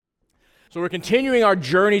So we're continuing our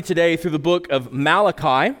journey today through the book of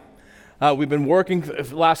Malachi. We've been working for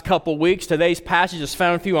the last couple weeks. Today's passage is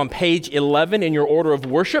found for you on page 11 in your order of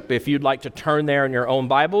worship. If you'd like to turn there in your own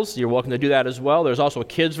Bibles, you're welcome to do that as well. There's also a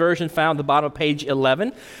kid's version found at the bottom of page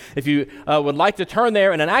 11. If you would like to turn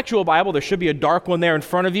there in an actual Bible, there should be a dark one there in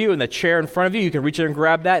front of you, in the chair in front of you. You can reach there and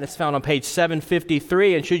grab that. It's found on page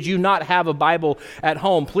 753. And should you not have a Bible at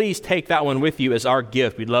home, please take that one with you as our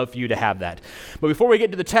gift. We'd love for you to have that. But before we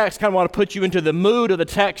get to the text, I kind of want to put you into the mood of the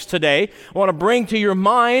text today. I want to bring to your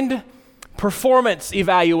mind performance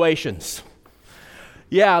evaluations.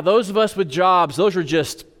 Yeah, those of us with jobs, those are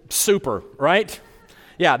just super, right?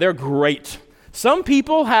 Yeah, they're great. Some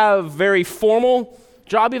people have very formal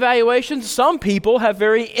job evaluations. Some people have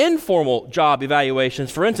very informal job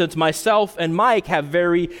evaluations. For instance, myself and Mike have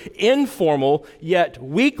very informal yet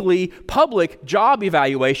weekly public job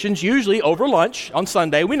evaluations, usually over lunch on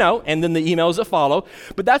Sunday, we know, and then the emails that follow.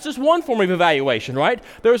 But that's just one form of evaluation, right?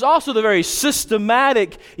 There's also the very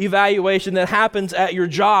systematic evaluation that happens at your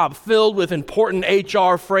job, filled with important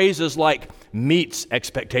HR phrases like meets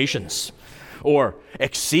expectations or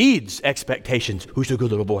exceeds expectations. Who's a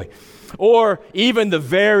good little boy? Or even the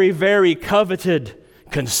very, very coveted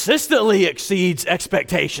consistently exceeds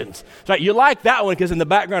expectations. Right? You like that one because in the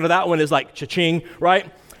background of that one is like cha-ching,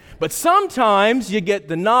 right? But sometimes you get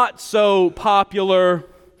the not so popular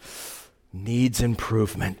needs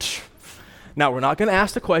improvement. Now, we're not going to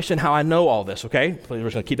ask the question how I know all this, okay? We're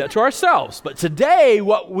just going to keep that to ourselves. But today,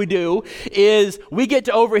 what we do is we get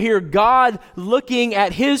to overhear God looking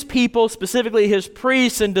at his people, specifically his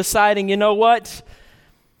priests, and deciding, you know what?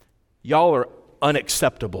 Y'all are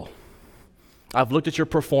unacceptable. I've looked at your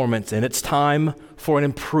performance, and it's time for an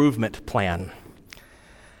improvement plan.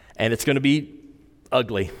 And it's going to be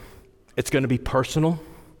ugly. It's going to be personal.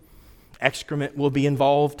 Excrement will be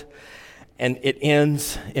involved. And it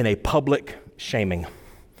ends in a public shaming.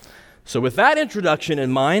 So with that introduction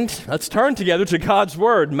in mind, let's turn together to God's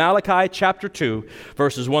Word, Malachi chapter 2,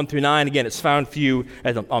 verses 1 through 9. Again, it's found for you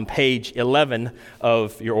on page 11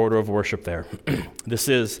 of your order of worship there. This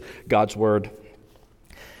is God's Word.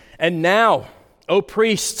 And now, O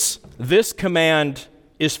priests, this command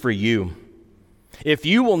is for you. If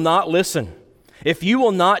you will not listen, if you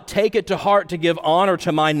will not take it to heart to give honor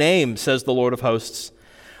to my name, says the Lord of hosts,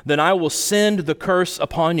 then I will send the curse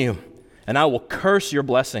upon you, and I will curse your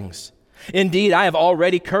blessings. Indeed, I have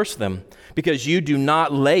already cursed them, because you do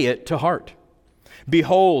not lay it to heart.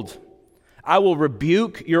 Behold, I will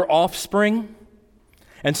rebuke your offspring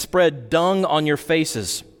and spread dung on your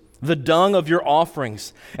faces, the dung of your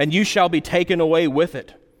offerings, and you shall be taken away with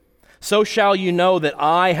it. So shall you know that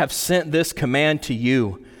I have sent this command to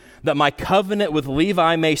you, that my covenant with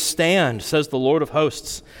Levi may stand, says the Lord of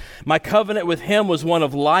hosts. My covenant with him was one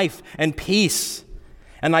of life and peace,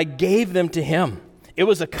 and I gave them to him. It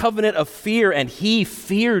was a covenant of fear, and he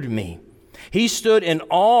feared me. He stood in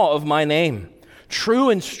awe of my name. True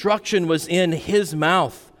instruction was in his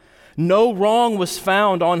mouth. No wrong was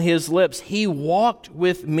found on his lips. He walked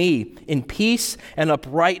with me in peace and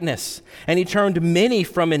uprightness, and he turned many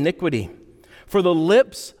from iniquity. For the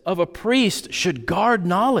lips of a priest should guard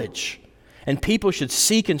knowledge, and people should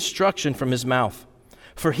seek instruction from his mouth.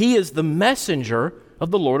 For he is the messenger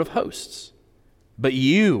of the Lord of hosts. But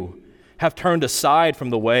you have turned aside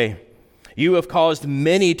from the way. You have caused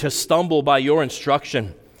many to stumble by your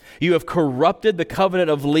instruction. You have corrupted the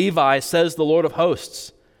covenant of Levi, says the Lord of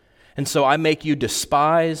hosts. And so I make you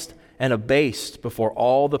despised and abased before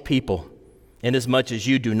all the people, inasmuch as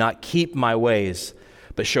you do not keep my ways,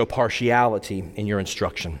 but show partiality in your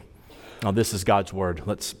instruction. Now, this is God's word.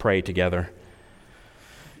 Let's pray together.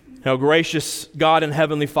 Now, gracious God and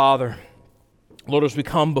Heavenly Father, Lord, as we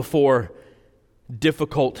come before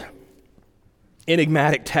difficult,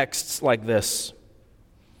 enigmatic texts like this,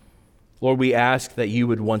 Lord, we ask that you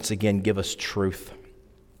would once again give us truth.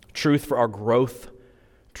 Truth for our growth,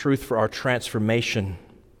 truth for our transformation,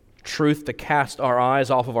 truth to cast our eyes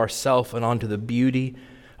off of ourself and onto the beauty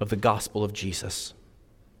of the gospel of Jesus.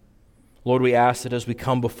 Lord, we ask that as we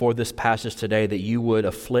come before this passage today, that you would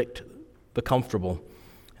afflict the comfortable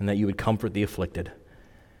and that you would comfort the afflicted.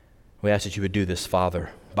 We ask that you would do this, Father,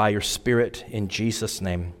 by your Spirit, in Jesus'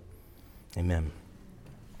 name. Amen.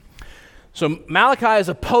 So Malachi is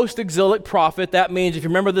a post-exilic prophet. That means, if you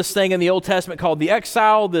remember this thing in the Old Testament called the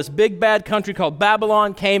exile, this big bad country called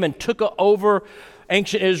Babylon came and took over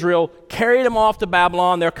ancient Israel, carried them off to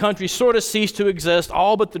Babylon. Their country sort of ceased to exist.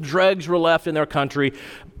 All but the dregs were left in their country.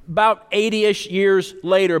 about 80-ish years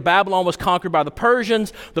later, Babylon was conquered by the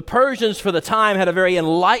Persians. The Persians, for the time, had a very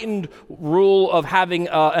enlightened rule of having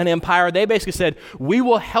an empire. They basically said, we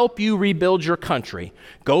will help you rebuild your country.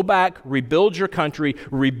 Go back, rebuild your country,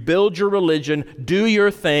 rebuild your religion, do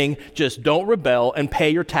your thing, just don't rebel and pay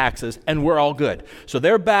your taxes, and we're all good. So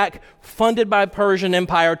they're back, funded by the Persian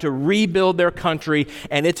Empire to rebuild their country,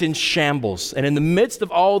 and it's in shambles. And in the midst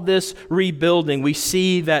of all this rebuilding, we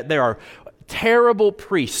see that there are terrible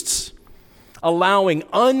priests allowing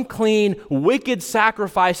unclean, wicked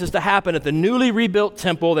sacrifices to happen at the newly rebuilt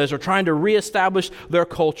temple as they're trying to reestablish their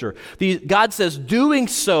culture. God says, doing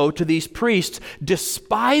so to these priests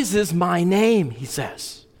despises my name, he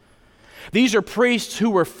says. These are priests who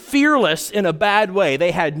were fearless in a bad way.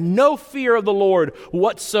 They had no fear of the Lord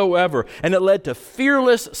whatsoever. And it led to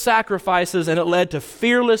fearless sacrifices, and it led to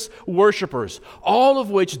fearless worshipers, all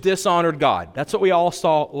of which dishonored God. That's what we all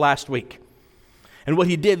saw last week. And what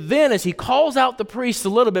he did then is he calls out the priests a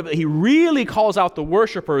little bit, but he really calls out the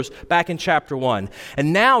worshipers back in chapter 1.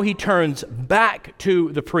 And now he turns back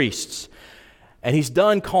to the priests. And he's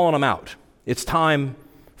done calling them out. It's time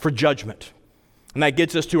for judgment. And that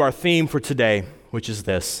gets us to our theme for today, which is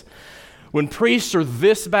this. When priests are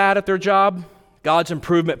this bad at their job, God's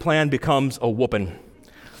improvement plan becomes a whooping.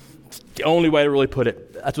 It's the only way to really put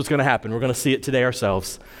it. That's what's going to happen. We're going to see it today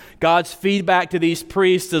ourselves. God's feedback to these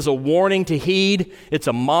priests is a warning to heed, it's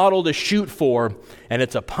a model to shoot for, and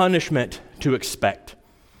it's a punishment to expect.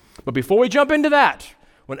 But before we jump into that,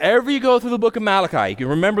 whenever you go through the book of Malachi, you can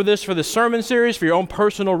remember this for the sermon series, for your own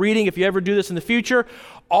personal reading, if you ever do this in the future,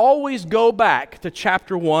 always go back to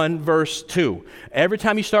chapter 1, verse 2. Every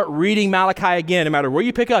time you start reading Malachi again, no matter where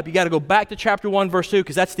you pick up, you got to go back to chapter 1, verse 2,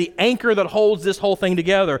 because that's the anchor that holds this whole thing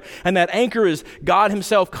together. And that anchor is God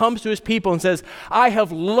himself comes to his people and says, I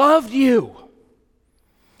have loved you.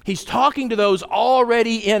 He's talking to those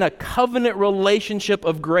already in a covenant relationship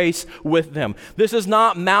of grace with them. This is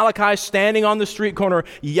not Malachi standing on the street corner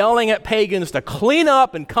yelling at pagans to clean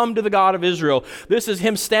up and come to the God of Israel. This is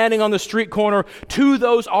him standing on the street corner to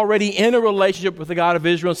those already in a relationship with the God of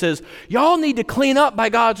Israel and says, y'all need to clean up by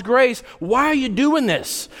God's grace. Why are you doing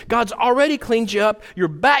this? God's already cleaned you up. You're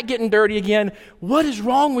back getting dirty again. What is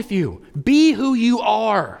wrong with you? Be who you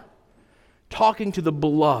are. Talking to the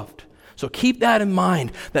beloved. So keep that in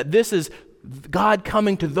mind, that this is God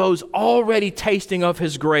coming to those already tasting of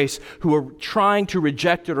his grace who are trying to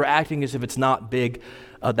reject it or acting as if it's not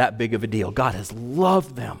that big of a deal. God has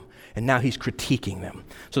loved them, and now he's critiquing them.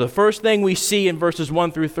 So the first thing we see in verses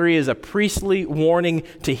 1 through 3 is a priestly warning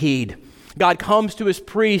to heed. God comes to his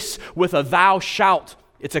priests with a thou shalt.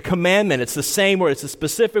 It's a commandment. It's the same word. It's a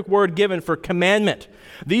specific word given for commandment.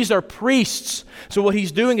 These are priests. So what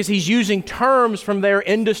he's doing is he's using terms from their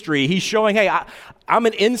industry. He's showing, hey, I'm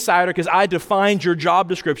an insider because I defined your job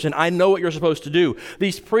description. I know what you're supposed to do.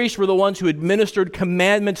 These priests were the ones who administered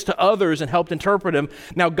commandments to others and helped interpret them.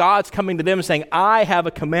 Now God's coming to them and saying, I have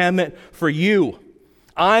a commandment for you.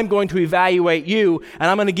 I'm going to evaluate you, and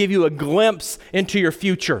I'm going to give you a glimpse into your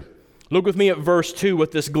future. Look with me at verse 2,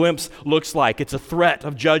 what this glimpse looks like. It's a threat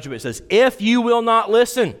of judgment. It says, if you will not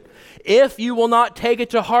listen, if you will not take it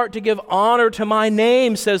to heart to give honor to my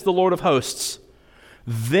name, says the Lord of hosts,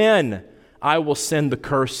 then I will send the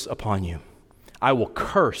curse upon you. I will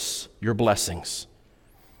curse your blessings.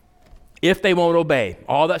 If they won't obey,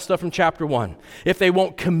 all that stuff from chapter 1. If they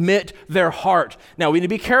won't commit their heart. Now, we need to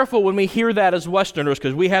be careful when we hear that as Westerners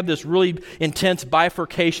because we have this really intense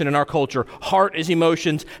bifurcation in our culture. Heart is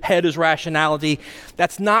emotions, head is rationality.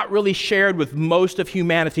 That's not really shared with most of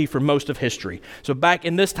humanity for most of history. So back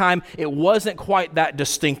in this time, it wasn't quite that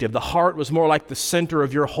distinctive. The heart was more like the center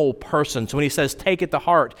of your whole person. So when he says take it to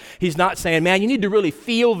heart, he's not saying, man, you need to really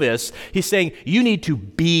feel this. He's saying you need to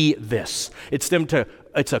be this.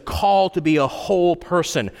 It's a call to be a whole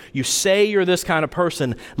person. You say you're this kind of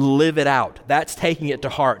person, live it out. That's taking it to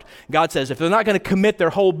heart. God says if they're not going to commit their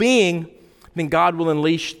whole being, then God will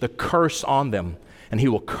unleash the curse on them, and he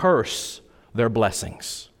will curse their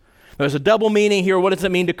blessings. There's a double meaning here. What does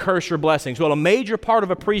it mean to curse your blessings? Well, a major part of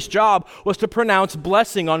a priest's job was to pronounce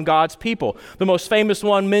blessing on God's people. The most famous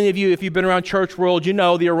one, many of you, if you've been around church world, you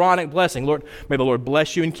know the Aaronic blessing. Lord, may the Lord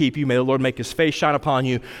bless you and keep you. May the Lord make his face shine upon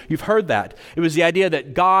you. You've heard that. It was the idea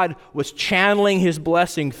that God was channeling his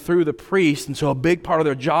blessing through the priest, and so a big part of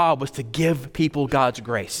their job was to give people God's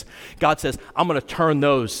grace. God says, I'm going to turn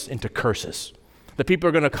those into curses. The people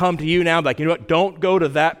are going to come to you now like, you know what, don't go to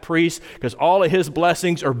that priest because all of his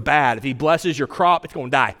blessings are bad. If he blesses your crop, it's going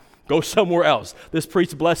to die. Go somewhere else. This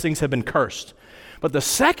priest's blessings have been cursed. But the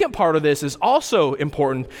second part of this is also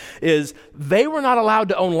important, is they were not allowed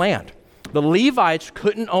to own land. The Levites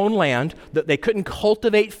couldn't own land, they couldn't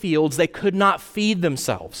cultivate fields, they could not feed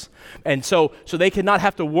themselves. And so they could not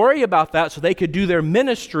have to worry about that, so they could do their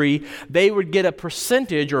ministry. They would get a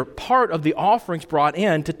percentage or part of the offerings brought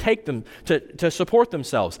in to take them, to support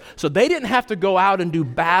themselves. So they didn't have to go out and do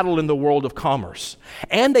battle in the world of commerce.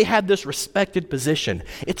 And they had this respected position.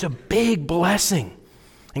 It's a big blessing.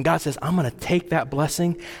 And God says, I'm going to take that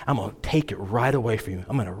blessing, I'm going to take it right away from you.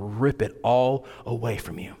 I'm going to rip it all away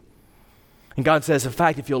from you. And God says, in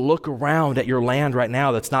fact, if you'll look around at your land right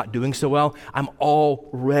now that's not doing so well, I'm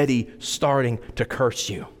already starting to curse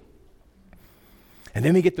you. And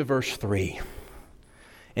then we get to verse 3.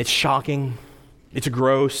 It's shocking. It's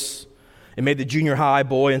gross. It made the junior high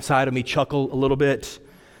boy inside of me chuckle a little bit.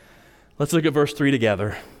 Let's look at verse 3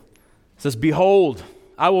 together. It says, behold,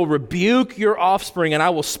 I will rebuke your offspring, and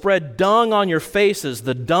I will spread dung on your faces,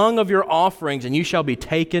 the dung of your offerings, and you shall be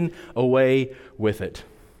taken away with it.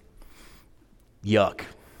 Yuck.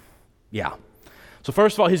 Yeah. So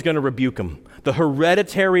first of all, he's going to rebuke them. The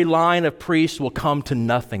hereditary line of priests will come to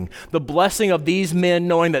nothing. The blessing of these men,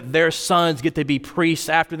 knowing that their sons get to be priests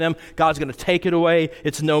after them, God's going to take it away.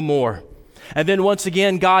 It's no more. And then once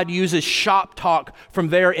again, God uses shop talk from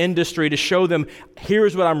their industry to show them,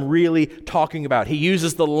 here's what I'm really talking about. He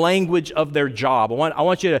uses the language of their job. I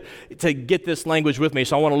want you to get this language with me.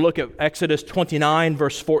 So I want to look at Exodus 29,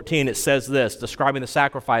 verse 14. It says this, describing the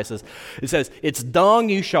sacrifices. It says, it's dung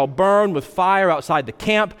you shall burn with fire outside the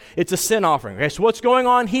camp. It's a sin offering. Okay, so what's going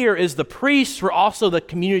on here is the priests were also the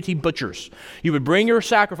community butchers. You would bring your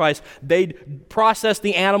sacrifice. They'd process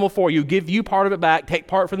the animal for you, give you part of it back, take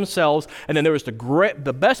part for themselves, and then there was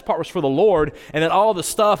the best part was for the Lord, and then all the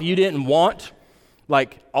stuff you didn't want,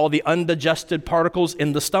 like all the undigested particles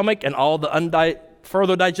in the stomach and all the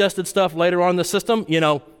further digested stuff later on in the system,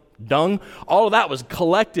 dung, all of that was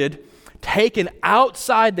collected, taken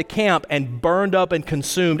outside the camp and burned up and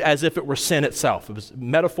consumed as if it were sin itself. It was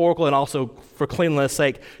metaphorical and also, for cleanliness'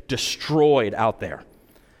 sake, destroyed out there.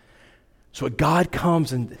 So what God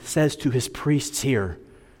comes and says to his priests here,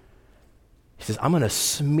 he says, I'm going to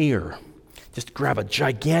smear, just grab a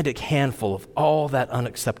gigantic handful of all that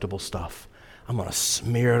unacceptable stuff. I'm going to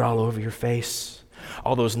smear it all over your face.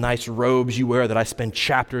 All those nice robes you wear that I spend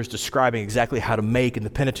chapters describing exactly how to make in the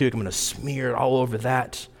Pentateuch, I'm going to smear it all over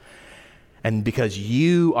that. And because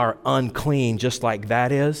you are unclean just like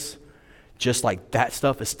that is, just like that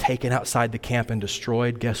stuff is taken outside the camp and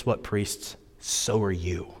destroyed, guess what, priests? So are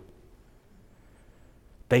you.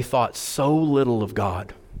 They thought so little of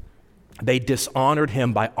God. They dishonored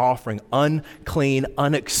him by offering unclean,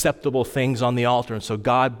 unacceptable things on the altar. And so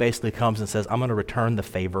God basically comes and says, I'm going to return the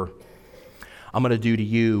favor. I'm going to do to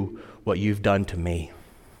you what you've done to me.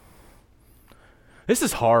 This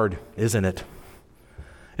is hard, isn't it?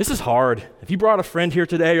 This is hard. If you brought a friend here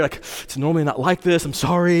today, you're like, it's normally not like this. I'm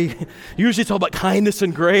sorry. Usually it's all about kindness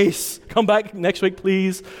and grace. Come back next week,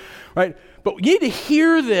 please. Right? But you need to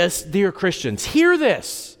hear this, dear Christians. Hear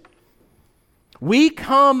this. We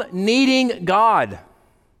come needing God.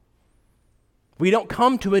 We don't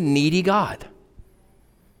come to a needy God.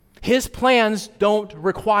 His plans don't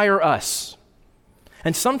require us.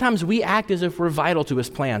 And sometimes we act as if we're vital to his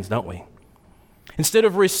plans, don't we? Instead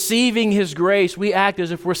of receiving his grace, we act as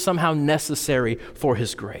if we're somehow necessary for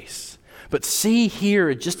his grace. But see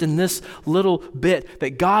here, just in this little bit,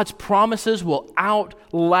 that God's promises will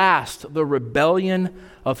outlast the rebellion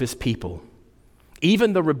of his people,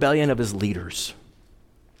 even the rebellion of his leaders.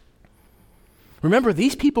 Remember,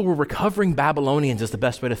 these people were recovering Babylonians is the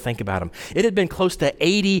best way to think about them. It had been close to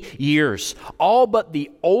 80 years. All but the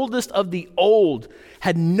oldest of the old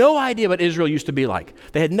had no idea what Israel used to be like.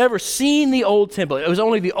 They had never seen the old temple. It was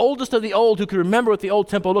only the oldest of the old who could remember what the old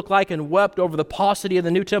temple looked like and wept over the paucity of the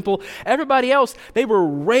new temple. Everybody else, they were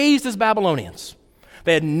raised as Babylonians.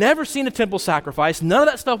 They had never seen a temple sacrifice. None of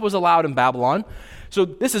that stuff was allowed in Babylon. So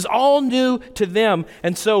this is all new to them.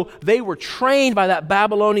 And so they were trained by that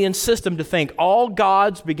Babylonian system to think all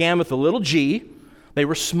gods began with a little g. They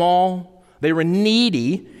were small, they were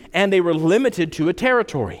needy, and they were limited to a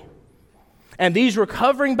territory. And these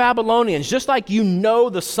recovering Babylonians, just like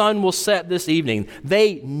the sun will set this evening,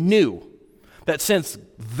 they knew that since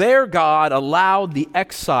their God allowed the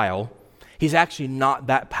exile, he's actually not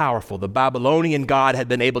that powerful. The Babylonian God had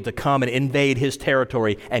been able to come and invade his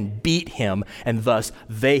territory and beat him, and thus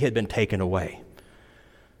they had been taken away.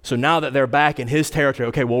 So now that they're back in his territory,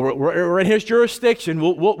 okay, well, we're in his jurisdiction.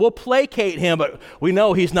 We'll placate him, but we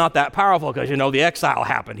know he's not that powerful because, the exile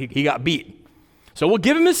happened. He got beat. So we'll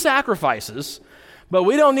give him his sacrifices, but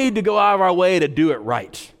we don't need to go out of our way to do it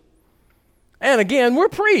right. And again, we're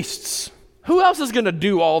priests. Who else is going to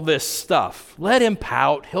do all this stuff? Let him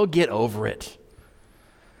pout. He'll get over it.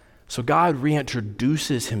 So God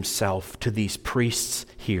reintroduces himself to these priests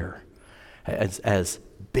here as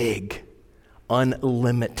big,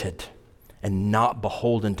 unlimited, and not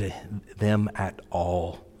beholden to them at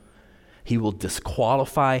all. He will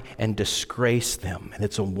disqualify and disgrace them. And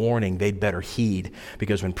it's a warning they'd better heed,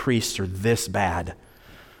 because when priests are this bad,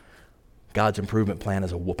 God's improvement plan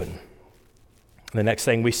is a whooping. The next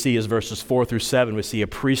thing we see is verses 4 through 7. We see a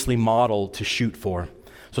priestly model to shoot for.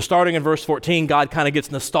 So starting in verse 14, God kind of gets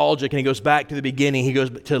nostalgic and he goes back to the beginning. He goes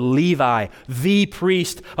to Levi, the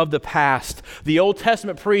priest of the past. The Old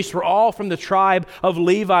Testament priests were all from the tribe of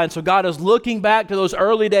Levi. And so God is looking back to those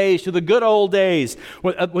early days, to the good old days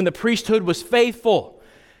when the priesthood was faithful.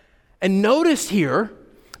 And notice here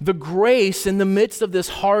the grace in the midst of this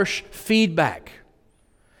harsh feedback.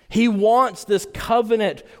 He wants this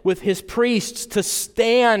covenant with his priests to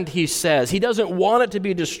stand, he says. He doesn't want it to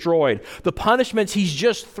be destroyed. The punishments he's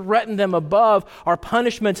just threatened them above are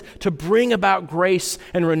punishments to bring about grace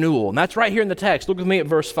and renewal. And that's right here in the text. Look with me at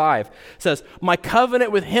verse 5. It says, "My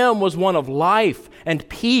covenant with him was one of life and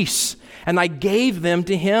peace, and I gave them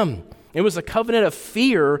to him. It was a covenant of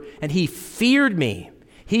fear, and he feared me.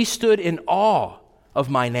 He stood in awe of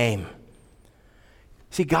my name."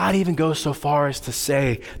 See, God even goes so far as to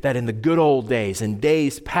say that in the good old days, in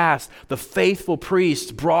days past, the faithful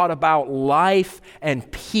priests brought about life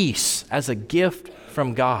and peace as a gift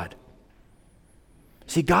from God.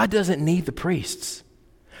 See, God doesn't need the priests,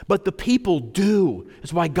 but the people do.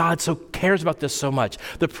 That's why God so cares about this so much.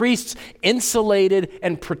 The priests insulated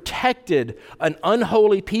and protected an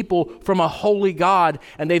unholy people from a holy God,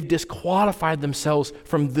 and they've disqualified themselves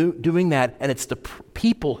from doing that, and it's the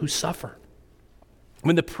people who suffer.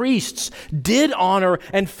 When the priests did honor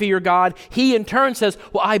and fear God, he in turn says,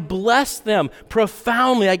 well, I blessed them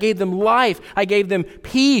profoundly. I gave them life. I gave them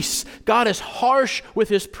peace. God is harsh with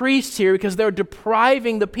his priests here because they're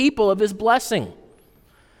depriving the people of his blessing.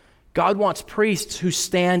 God wants priests who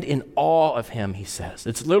stand in awe of him, he says.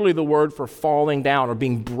 It's literally the word for falling down or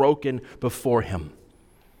being broken before him.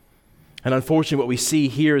 And unfortunately, what we see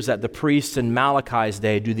here is that the priests in Malachi's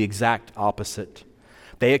day do the exact opposite.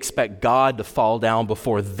 They expect God to fall down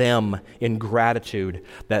before them in gratitude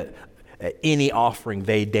that any offering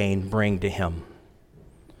they deign bring to him.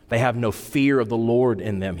 They have no fear of the Lord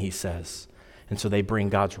in them, he says. And so they bring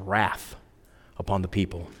God's wrath upon the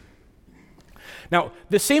people. Now,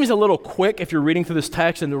 this seems a little quick if you're reading through this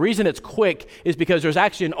text, and the reason it's quick is because there's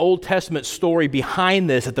actually an Old Testament story behind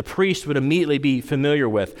this that the priest would immediately be familiar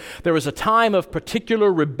with. There was a time of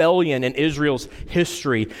particular rebellion in Israel's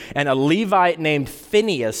history, and a Levite named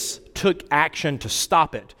Phinehas took action to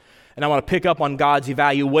stop it. And I want to pick up on God's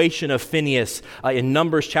evaluation of Phinehas in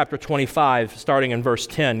Numbers chapter 25, starting in verse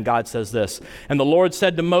 10. God says this, "And the Lord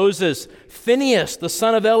said to Moses, Phinehas, the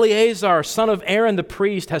son of Eleazar, son of Aaron the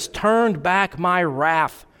priest, has turned back my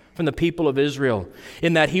wrath from the people of Israel,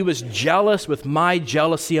 in that he was jealous with my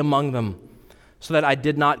jealousy among them, so that I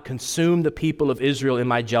did not consume the people of Israel in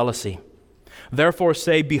my jealousy. Therefore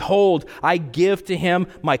say, behold, I give to him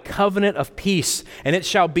my covenant of peace, and it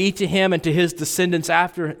shall be to him and to his descendants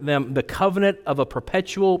after them the covenant of a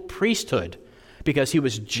perpetual priesthood, because he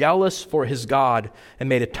was jealous for his God and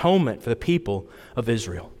made atonement for the people of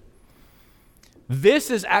Israel."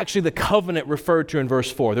 This is actually the covenant referred to in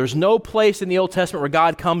verse 4. There's no place in the Old Testament where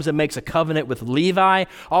God comes and makes a covenant with Levi.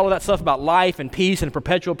 All of that stuff about life and peace and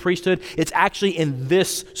perpetual priesthood, it's actually in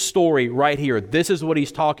this story right here. This is what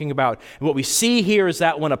he's talking about. And what we see here is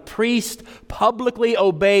that when a priest publicly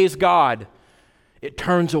obeys God, it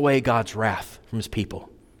turns away God's wrath from his people.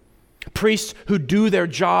 Priests who do their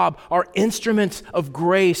job are instruments of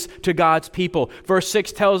grace to God's people. Verse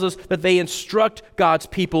 6 tells us that they instruct God's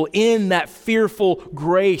people in that fearful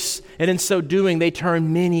grace, and in so doing, they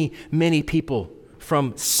turn many, many people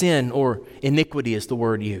from sin, or iniquity is the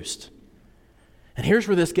word used. And here's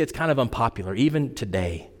where this gets kind of unpopular, even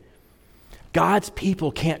today. God's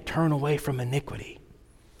people can't turn away from iniquity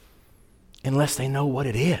unless they know what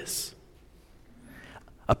it is.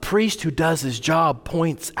 A priest who does his job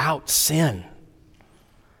points out sin.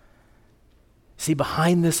 See,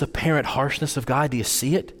 behind this apparent harshness of God, do you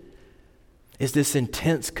see it? Is this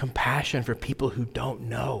intense compassion for people who don't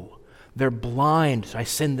know. They're blind, so I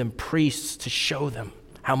send them priests to show them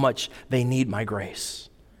how much they need my grace.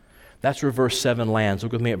 That's where verse 7 lands.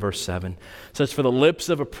 Look with me at verse 7. It says, "For the lips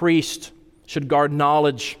of a priest should guard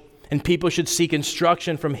knowledge, and people should seek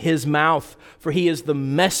instruction from his mouth, for he is the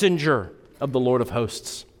messenger of the Lord of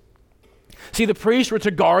hosts." See, the priests were to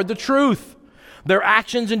guard the truth. Their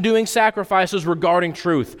actions in doing sacrifices were guarding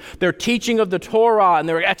truth. Their teaching of the Torah and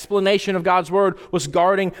their explanation of God's word was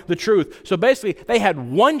guarding the truth. So basically, they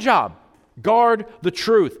had one job: guard the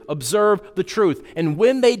truth, observe the truth. And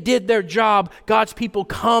when they did their job, God's people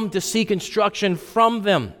come to seek instruction from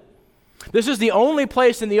them. This is the only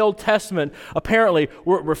place in the Old Testament, apparently,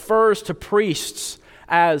 where it refers to priests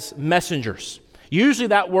as messengers. Usually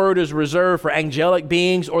that word is reserved for angelic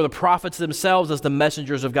beings or the prophets themselves as the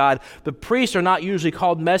messengers of God. The priests are not usually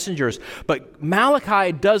called messengers, but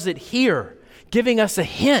Malachi does it here, giving us a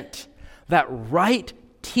hint that right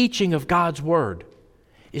teaching of God's word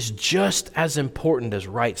is just as important as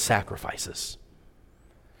right sacrifices.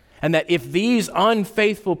 And that if these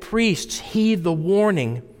unfaithful priests heed the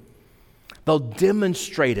warning, they'll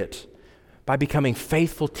demonstrate it by becoming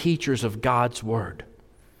faithful teachers of God's word.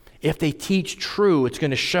 If they teach true, it's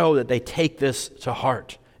going to show that they take this to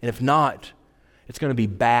heart. And if not, it's going to be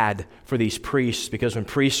bad for these priests, because when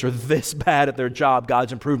priests are this bad at their job,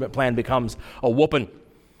 God's improvement plan becomes a whooping.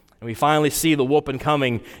 And we finally see the whooping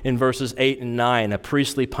coming in verses 8 and 9, a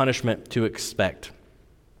priestly punishment to expect.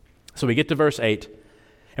 So we get to verse 8,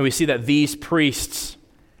 and we see that these priests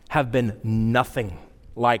have been nothing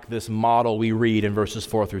like this model we read in verses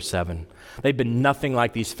 4 through 7. They've been nothing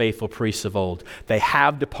like these faithful priests of old. They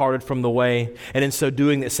have departed from the way, and in so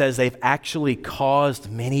doing, it says they've actually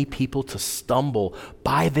caused many people to stumble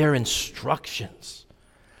by their instructions.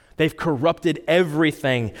 They've corrupted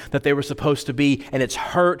everything that they were supposed to be, and it's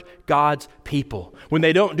hurt God's people. When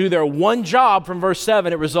they don't do their one job from verse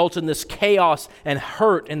 7, it results in this chaos and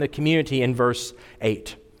hurt in the community in verse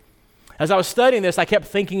 8. As I was studying this, I kept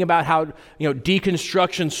thinking about how,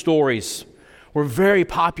 deconstruction stories were very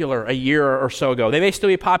popular a year or so ago. They may still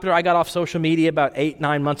be popular. I got off social media about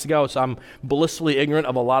 8-9 months ago, so I'm blissfully ignorant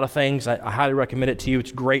of a lot of things. I highly recommend it to you.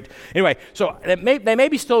 It's great. Anyway, so they may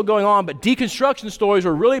be still going on, but deconstruction stories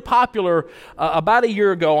were really popular about a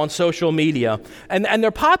year ago on social media. And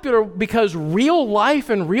they're popular because real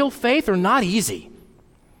life and real faith are not easy.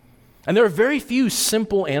 And there are very few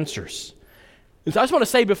simple answers. And so I just want to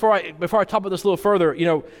say before I talk about this a little further,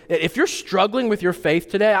 if you're struggling with your faith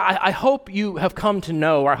today, I hope you have come to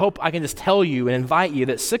know, or I hope I can just tell you and invite you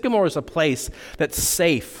that Sycamore is a place that's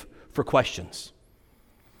safe for questions.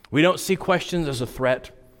 We don't see questions as a threat.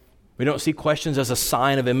 We don't see questions as a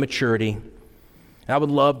sign of immaturity. And I would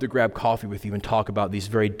love to grab coffee with you and talk about these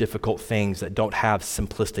very difficult things that don't have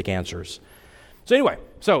simplistic answers. So anyway,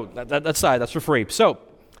 that's for free. So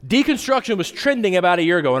deconstruction was trending about a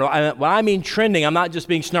year ago. And when I mean trending, I'm not just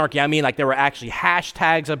being snarky. I mean like there were actually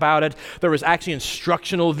hashtags about it. There was actually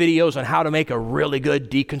instructional videos on how to make a really good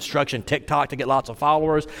deconstruction TikTok to get lots of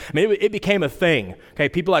followers. I mean, it became a thing. Okay,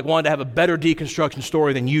 people wanted to have a better deconstruction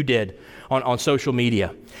story than you did on social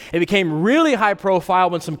media. It became really high profile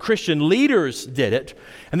when some Christian leaders did it.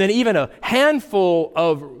 And then even a handful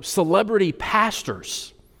of celebrity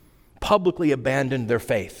pastors publicly abandoned their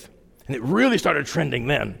faith. And it really started trending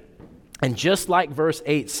then. And just like verse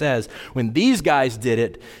 8 says, when these guys did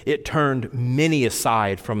it, it turned many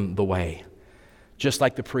aside from the way. Just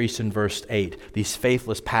like the priests in verse 8, these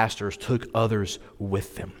faithless pastors took others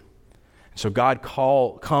with them. So God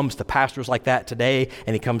comes to pastors like that today,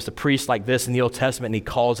 and he comes to priests like this in the Old Testament, and he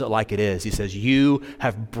calls it like it is. He says, you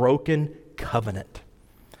have broken covenant.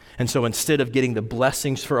 And so instead of getting the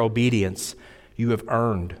blessings for obedience, you have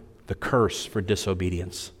earned the curse for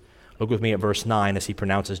disobedience. Look with me at verse 9 as he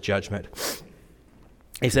pronounces judgment.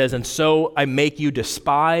 He says, and so I make you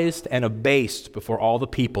despised and abased before all the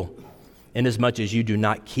people, inasmuch as you do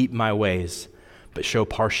not keep my ways, but show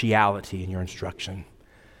partiality in your instruction.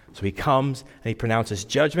 So he comes and he pronounces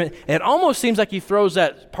judgment. And it almost seems like he throws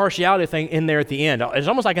that partiality thing in there at the end. It's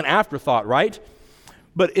almost like an afterthought, right?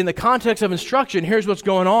 But in the context of instruction, here's what's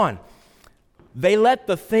going on. They let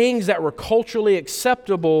the things that were culturally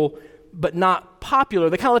acceptable but not popular,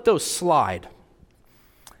 they kind of let those slide.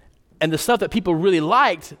 And the stuff that people really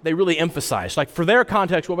liked, they really emphasized. Like for their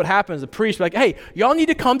context, what would happen is the priest would be like, hey, y'all need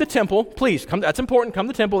to come to temple. Please, come. That's important. Come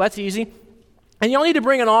to temple. That's easy. And y'all need to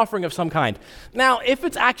bring an offering of some kind. Now, if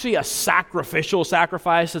it's actually a sacrificial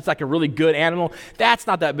sacrifice, it's like a really good animal, that's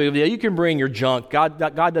not that big of a deal. You can bring your junk. God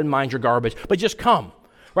doesn't mind your garbage, but just come.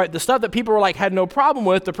 Right, the stuff that people were had no problem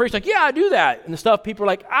with, the priest's yeah, I do that. And the stuff people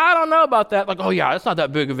are I don't know about that. Oh yeah, that's not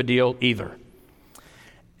that big of a deal either.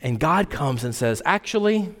 And God comes and says,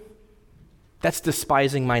 actually, that's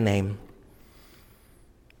despising my name.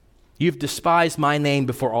 You've despised my name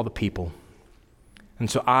before all the people. And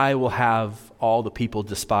so I will have all the people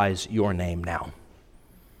despise your name now.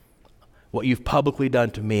 What you've publicly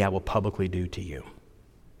done to me, I will publicly do to you.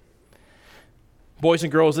 Boys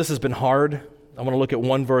and girls, this has been hard. I want to look at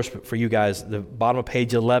one verse for you guys, the bottom of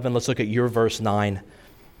page 11. Let's look at your verse 9.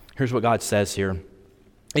 Here's what God says here.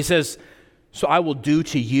 He says, "So I will do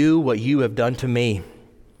to you what you have done to me.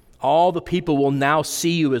 All the people will now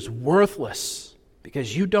see you as worthless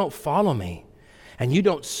because you don't follow me and you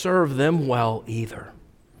don't serve them well either."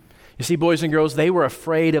 You see, boys and girls, they were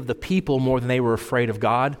afraid of the people more than they were afraid of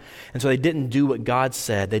God. And so they didn't do what God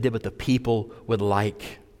said. They did what the people would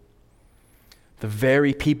like. The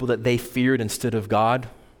very people that they feared instead of God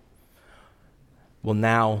will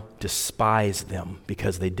now despise them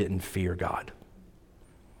because they didn't fear God.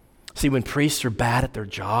 See, when priests are bad at their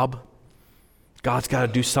job, God's got to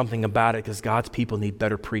do something about it because God's people need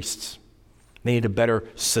better priests. They need a better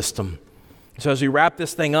system. So as we wrap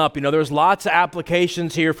this thing up, there's lots of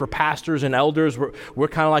applications here for pastors and elders. We're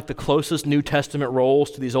kind of like the closest New Testament roles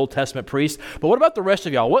to these Old Testament priests. But what about the rest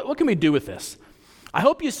of y'all? What can we do with this? I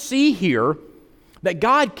hope you see here that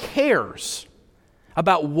God cares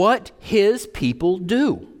about what his people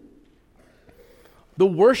do. The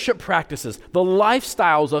worship practices, the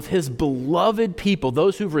lifestyles of his beloved people,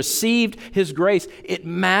 those who've received his grace, it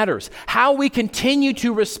matters. How we continue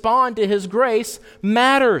to respond to his grace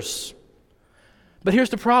matters. But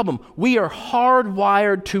here's the problem. We are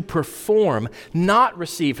hardwired to perform, not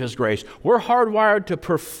receive his grace. We're hardwired to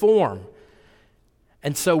perform.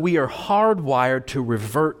 And so we are hardwired to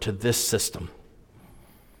revert to this system.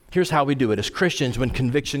 Here's how we do it. As Christians, when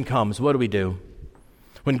conviction comes, what do?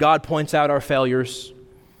 When God points out our failures,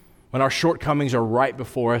 when our shortcomings are right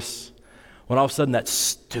before us, when all of a sudden that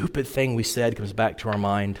stupid thing we said comes back to our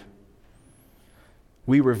mind,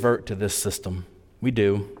 we revert to this system. We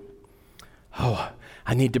do. Oh,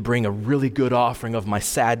 I need to bring a really good offering of my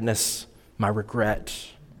sadness, my regret,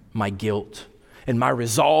 my guilt, and my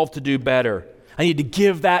resolve to do better. I need to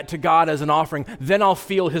give that to God as an offering. Then I'll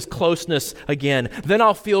feel his closeness again. Then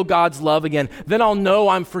I'll feel God's love again. Then I'll know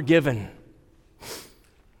I'm forgiven.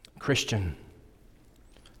 Christian,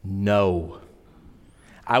 no.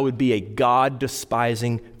 I would be a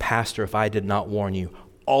God-despising pastor if I did not warn you.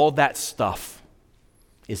 All that stuff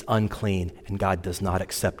is unclean, and God does not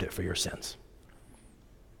accept it for your sins.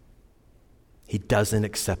 He doesn't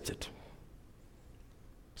accept it.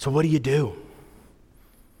 So what do?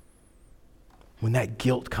 When that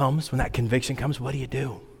guilt comes, when that conviction comes, what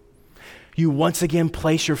do? You once again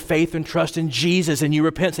place your faith and trust in Jesus and you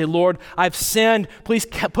repent. Say, Lord, I've sinned. Please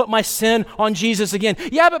put my sin on Jesus again.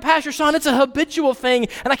 Yeah, but Pastor Sean, it's a habitual thing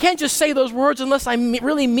and I can't just say those words unless I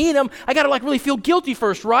really mean them. I got to really feel guilty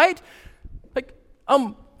first, right?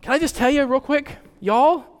 Can I just tell you real quick,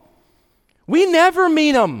 y'all? We never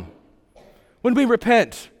mean them when we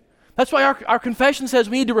repent. That's why our confession says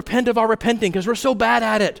we need to repent of our repenting because we're so bad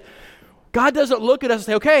at it. God doesn't look at us and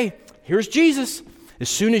say, okay, here's Jesus. As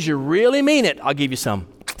soon as you really mean it, I'll give you some.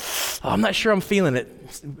 Oh, I'm not sure I'm feeling it.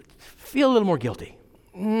 Feel a little more guilty.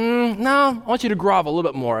 No, I want you to grovel a little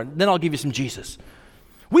bit more, and then I'll give you some Jesus.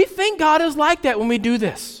 We think God is like that when we do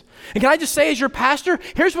this. And can I just say, as your pastor,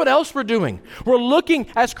 here's what else we're doing. We're looking,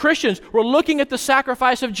 as Christians, we're looking at the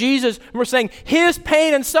sacrifice of Jesus, and we're saying, his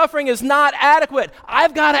pain and suffering is not adequate.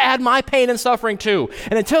 I've got to add my pain and suffering too.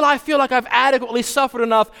 And until I feel like I've adequately suffered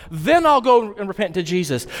enough, then I'll go and repent to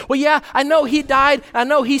Jesus. Well, yeah, I know he died, I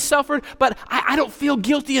know he suffered, but I don't feel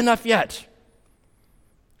guilty enough yet.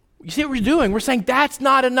 You see what we're doing? We're saying, that's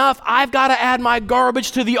not enough. I've got to add my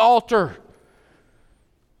garbage to the altar.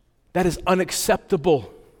 That is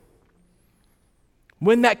unacceptable.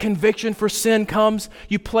 When that conviction for sin comes,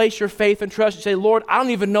 you place your faith and trust. You say, Lord, I don't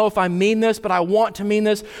even know if I mean this, but I want to mean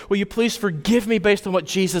this. Will you please forgive me based on what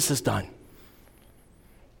Jesus has done?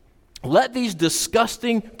 Let these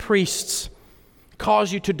disgusting priests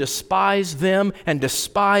cause you to despise them and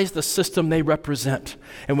despise the system they represent.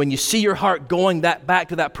 And when you see your heart going back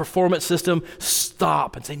to that performance system,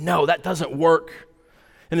 stop and say, no, that doesn't work.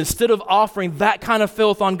 And instead of offering that kind of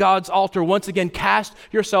filth on God's altar, once again, cast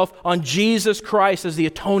yourself on Jesus Christ as the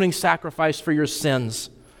atoning sacrifice for your sins.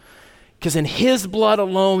 Because in his blood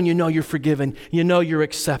alone, you know you're forgiven. You know you're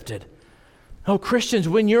accepted. Oh, Christians,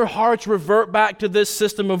 when your hearts revert back to this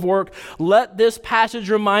system of work, let this passage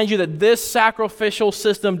remind you that this sacrificial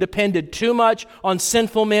system depended too much on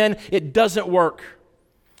sinful men. It doesn't work.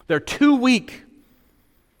 They're too weak.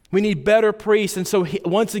 We need better priests. And so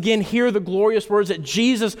once again, hear the glorious words that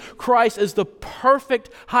Jesus Christ is the perfect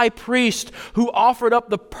high priest who offered up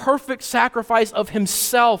the perfect sacrifice of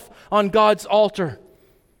himself on God's altar.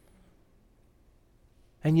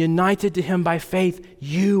 And united to him by faith,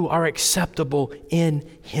 you are acceptable in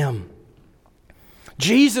him.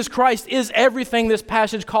 Jesus Christ is everything this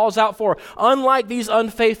passage calls out for. Unlike these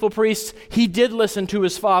unfaithful priests, he did listen to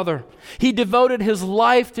his Father. He devoted his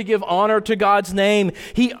life to give honor to God's name.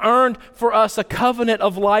 He earned for us a covenant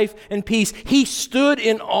of life and peace. He stood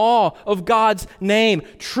in awe of God's name.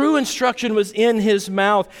 True instruction was in his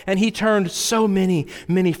mouth, and he turned so many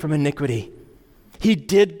from iniquity. He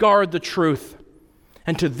did guard the truth.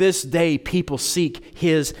 And to this day, people seek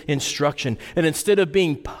his instruction. And instead of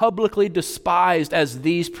being publicly despised as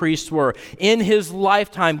these priests were, in his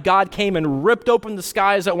lifetime, God came and ripped open the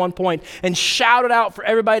skies at one point and shouted out for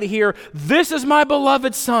everybody to hear, "This is my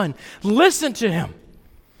beloved Son. Listen to him."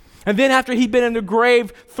 And then after he'd been in the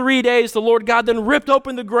grave 3 days, the Lord God then ripped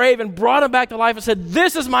open the grave and brought him back to life and said,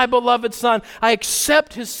 "This is my beloved Son. I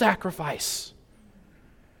accept his sacrifice."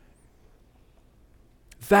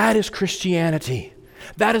 That is Christianity.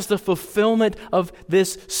 That is the fulfillment of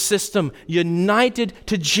this system. United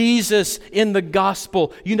to Jesus in the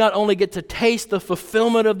gospel, you not only get to taste the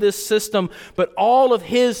fulfillment of this system, but all of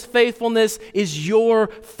his faithfulness is your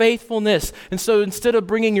faithfulness. And so instead of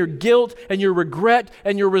bringing your guilt and your regret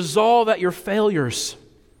and your resolve at your failures,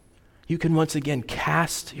 you can once again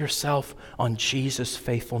cast yourself on Jesus'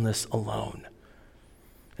 faithfulness alone.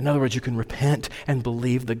 In other words, you can repent and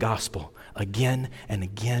believe the gospel again and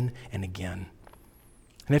again and again.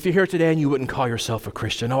 And if you're here today and you wouldn't call yourself a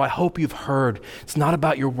Christian, I hope you've heard. It's not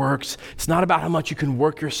about your works. It's not about how much you can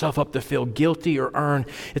work yourself up to feel guilty or earn.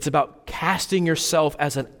 It's about casting yourself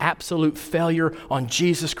as an absolute failure on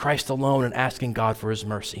Jesus Christ alone and asking God for his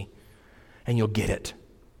mercy. And you'll get it.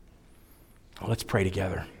 Well, let's pray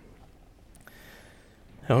together.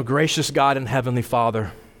 Oh, gracious God and Heavenly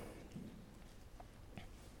Father,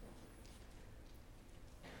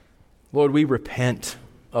 Lord, we repent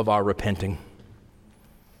of our repenting.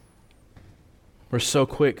 We're so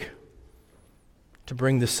quick to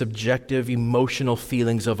bring the subjective, emotional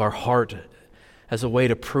feelings of our heart as a way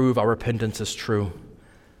to prove our repentance is true,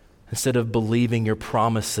 instead of believing your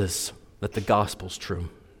promises that the gospel's true.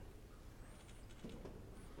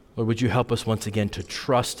 Lord, would you help us once again to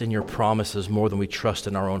trust in your promises more than we trust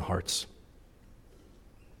in our own hearts?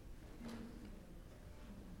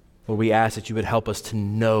 Lord, we ask that you would help us to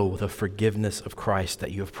know the forgiveness of Christ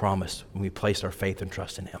that you have promised when we place our faith and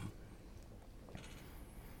trust in him.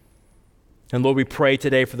 And Lord, we pray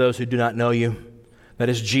today for those who do not know you, that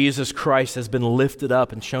as Jesus Christ has been lifted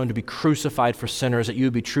up and shown to be crucified for sinners, that you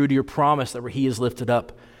would be true to your promise that where he is lifted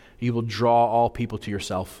up, you will draw all people to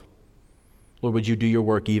yourself. Lord, would you do your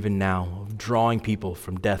work even now of drawing people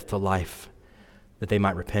from death to life, that they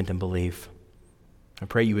might repent and believe. I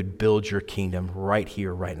pray you would build your kingdom right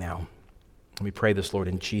here, right now. And we pray this, Lord,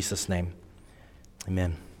 in Jesus' name.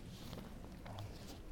 Amen.